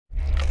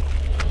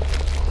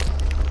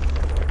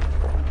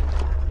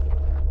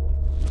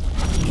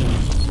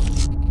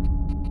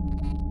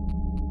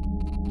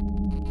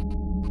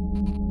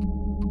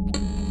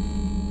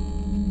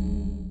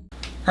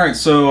Alright,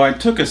 so I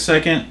took a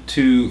second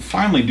to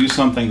finally do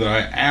something that I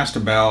asked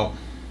about.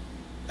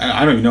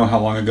 I don't even know how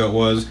long ago it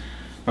was,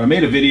 but I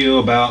made a video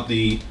about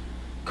the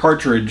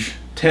cartridge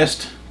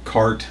test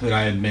cart that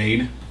I had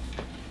made.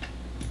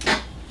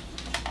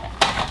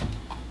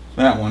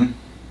 That one.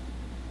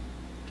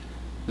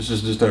 This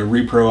is just a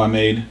repro I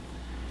made.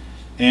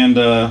 And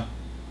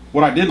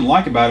what I didn't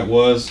like about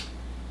it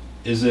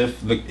is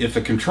if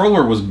the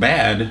controller was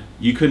bad,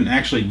 you couldn't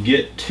actually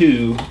get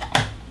to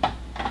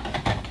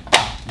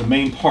the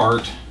main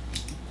part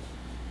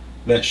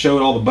that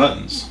showed all the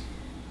buttons.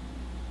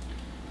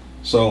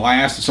 So I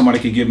asked if somebody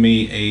could give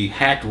me a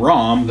hacked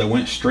ROM that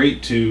went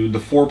straight to the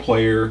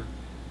 4-player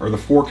or the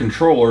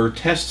 4-controller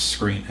test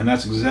screen, and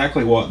that's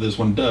exactly what this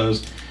one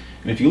does.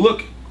 And if you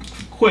look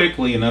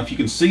quickly enough, you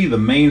can see the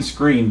main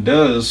screen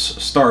does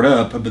start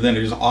up, but then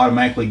it just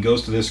automatically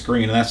goes to this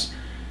screen, and that's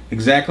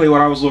exactly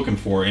what I was looking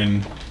for.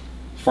 And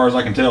as far as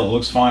I can tell, it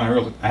looks fine.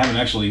 I haven't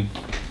actually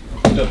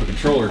hooked up a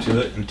controller to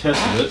it and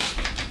tested it.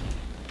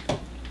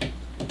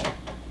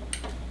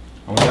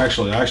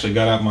 I actually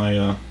got out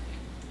my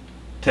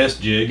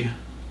test jig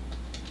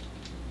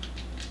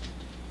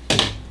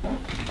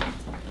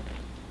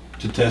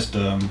to test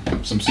some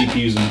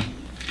CPUs and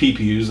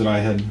PPUs that I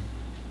had.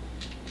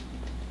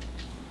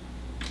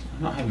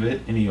 I don't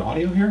have any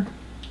audio here?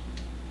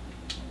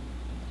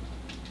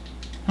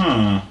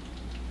 Huh.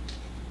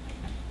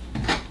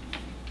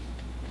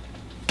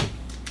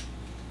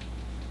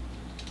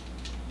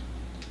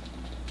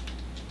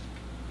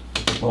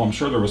 Well, I'm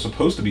sure there was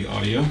supposed to be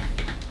audio.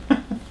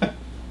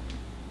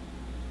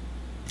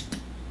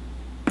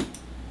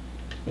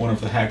 Wonder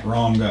if the hacked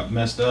ROM got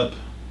messed up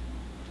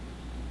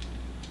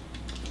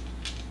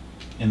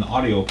in the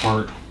audio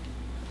part.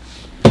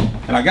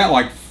 And I got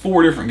like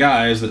 4 different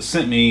guys that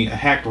sent me a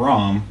hacked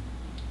ROM,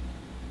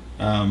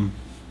 and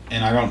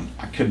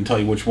I couldn't tell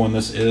you which one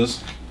this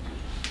is,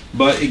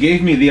 but it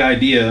gave me the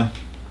idea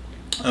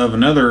of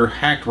another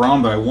hacked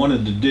ROM that I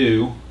wanted to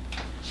do.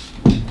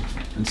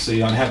 Let's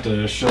see, I'd have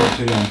to show it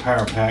to you on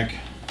Power Pack.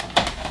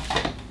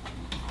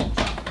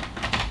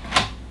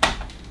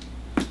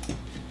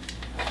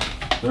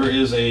 There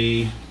is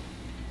a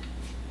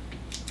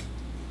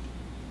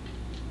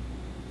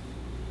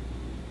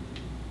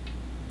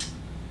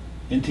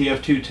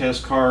NTF2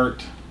 test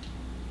cart.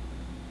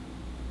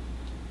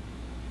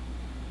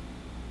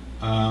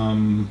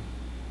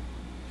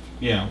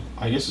 Yeah,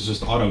 I guess it's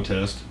just auto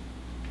test.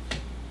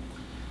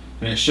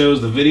 And it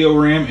shows the video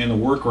RAM and the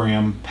work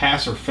RAM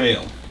pass or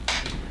fail.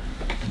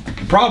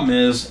 The problem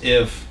is,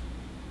 if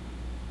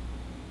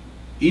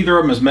either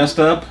of them is messed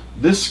up,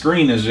 this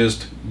screen is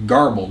just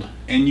garbled,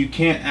 and you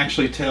can't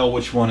actually tell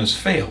which one has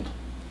failed.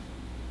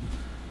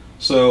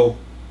 So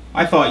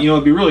I thought,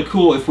 it'd be really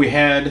cool if we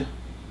had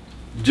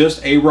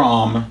just a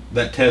ROM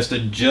that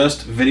tested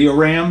just video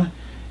RAM,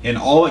 and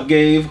all it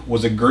gave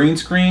was a green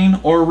screen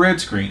or a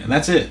red screen, and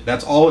that's it.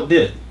 That's all it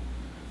did.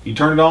 You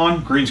turn it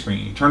on, green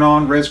screen. You turn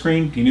on, red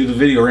screen, you knew the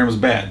video RAM was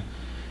bad.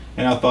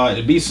 And I thought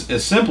it'd be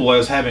as simple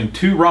as having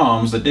 2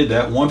 ROMs that did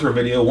that, one for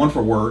video, one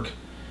for work,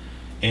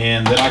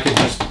 and then I could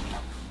just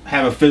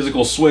have a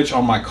physical switch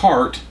on my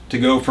cart to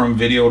go from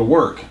video to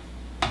work.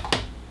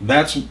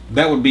 That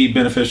would be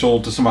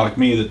beneficial to somebody like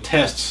me that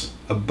tests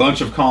a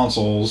bunch of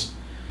consoles,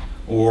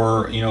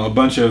 or a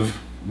bunch of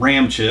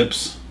RAM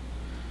chips.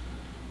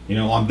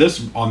 On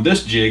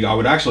this jig I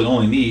would actually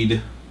only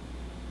need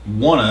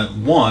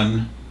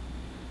one,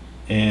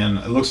 and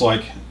it looks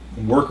like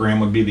work RAM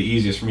would be the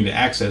easiest for me to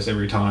access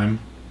every time.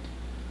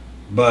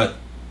 But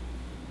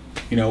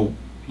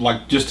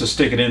like just to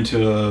stick it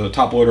into a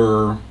top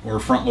loader or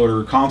front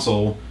loader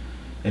console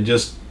and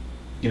just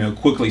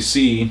quickly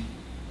see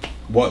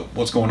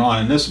what's going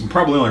on. And this would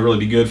probably only really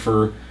be good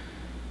for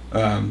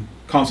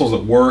consoles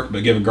that work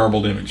but give a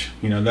garbled image.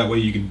 That way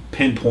you can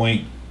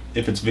pinpoint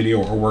if it's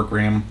video or work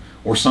RAM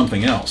or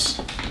something else.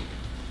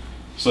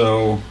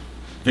 So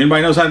if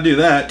anybody knows how to do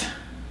that,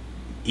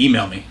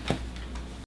 email me.